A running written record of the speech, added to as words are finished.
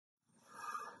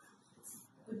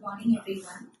Good morning,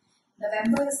 everyone.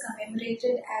 November is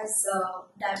commemorated as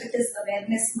Diabetes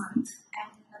Awareness Month, and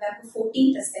November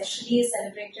 14th especially is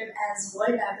celebrated as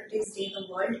World Diabetes Day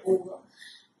the world over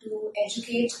to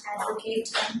educate, advocate,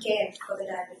 and care for the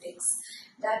diabetics.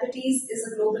 Diabetes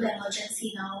is a global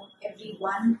emergency now. Every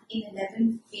 1 in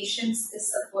 11 patients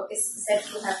is said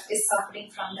to is suffering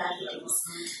from diabetes.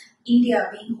 India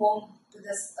being home to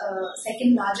the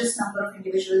second largest number of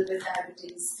individuals with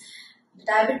diabetes.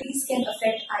 Diabetes can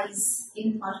affect eyes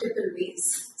in multiple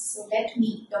ways. So let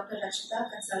me, Dr.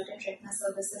 Rachita, Consultant Retina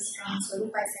Services from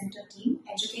Swarup Eye Centre team,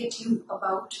 educate you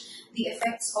about the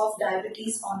effects of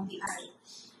diabetes on the eye.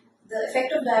 The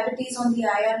effect of diabetes on the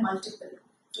eye are multiple.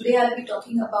 Today I'll be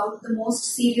talking about the most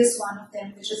serious one of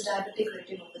them, which is diabetic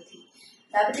retinopathy.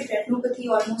 Diabetic retinopathy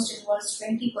almost involves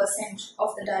 20%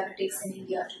 of the diabetics in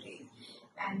India today.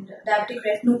 And diabetic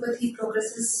retinopathy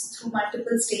progresses through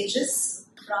multiple stages,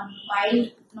 from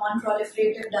mild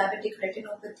non-proliferative diabetic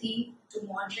retinopathy to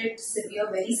moderate, severe,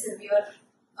 very severe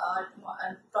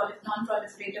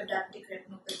non-proliferative diabetic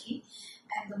retinopathy,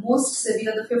 and the most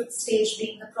severe, the fifth stage,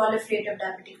 being the proliferative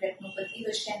diabetic retinopathy,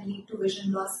 which can lead to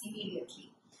vision loss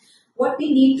immediately. What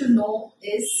we need to know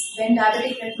is when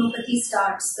diabetic retinopathy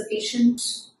starts, the patient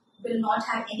will not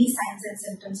have any signs and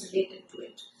symptoms related to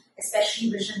it, especially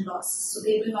vision loss. So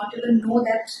they will not even know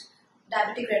that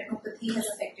diabetic retinopathy has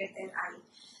affected their eye.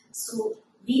 So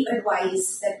we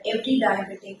advise that every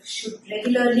diabetic should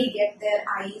regularly get their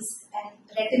eyes and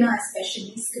retina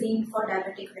especially screened for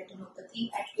diabetic retinopathy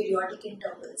at periodic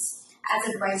intervals,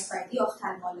 as advised by the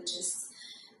ophthalmologist.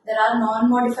 There are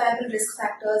non-modifiable risk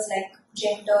factors like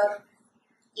gender,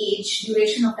 age,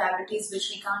 duration of diabetes, which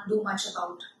we can't do much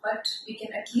about, but we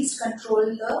can at least control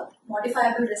the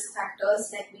modifiable risk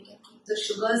factors, like we can keep the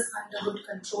sugars under good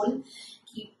control,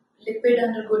 keep lipid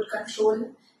under good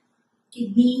control,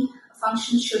 kidney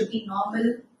function should be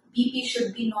normal, BP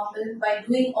should be normal. By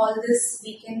doing all this,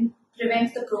 we can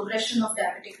prevent the progression of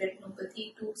diabetic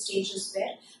retinopathy to stages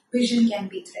where vision can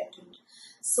be threatened.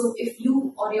 So if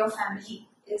you or your family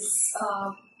is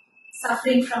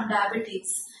suffering from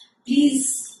diabetes,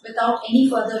 please, without any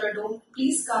further ado,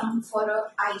 please come for an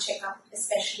eye checkup,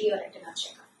 especially a retina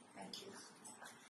checkup.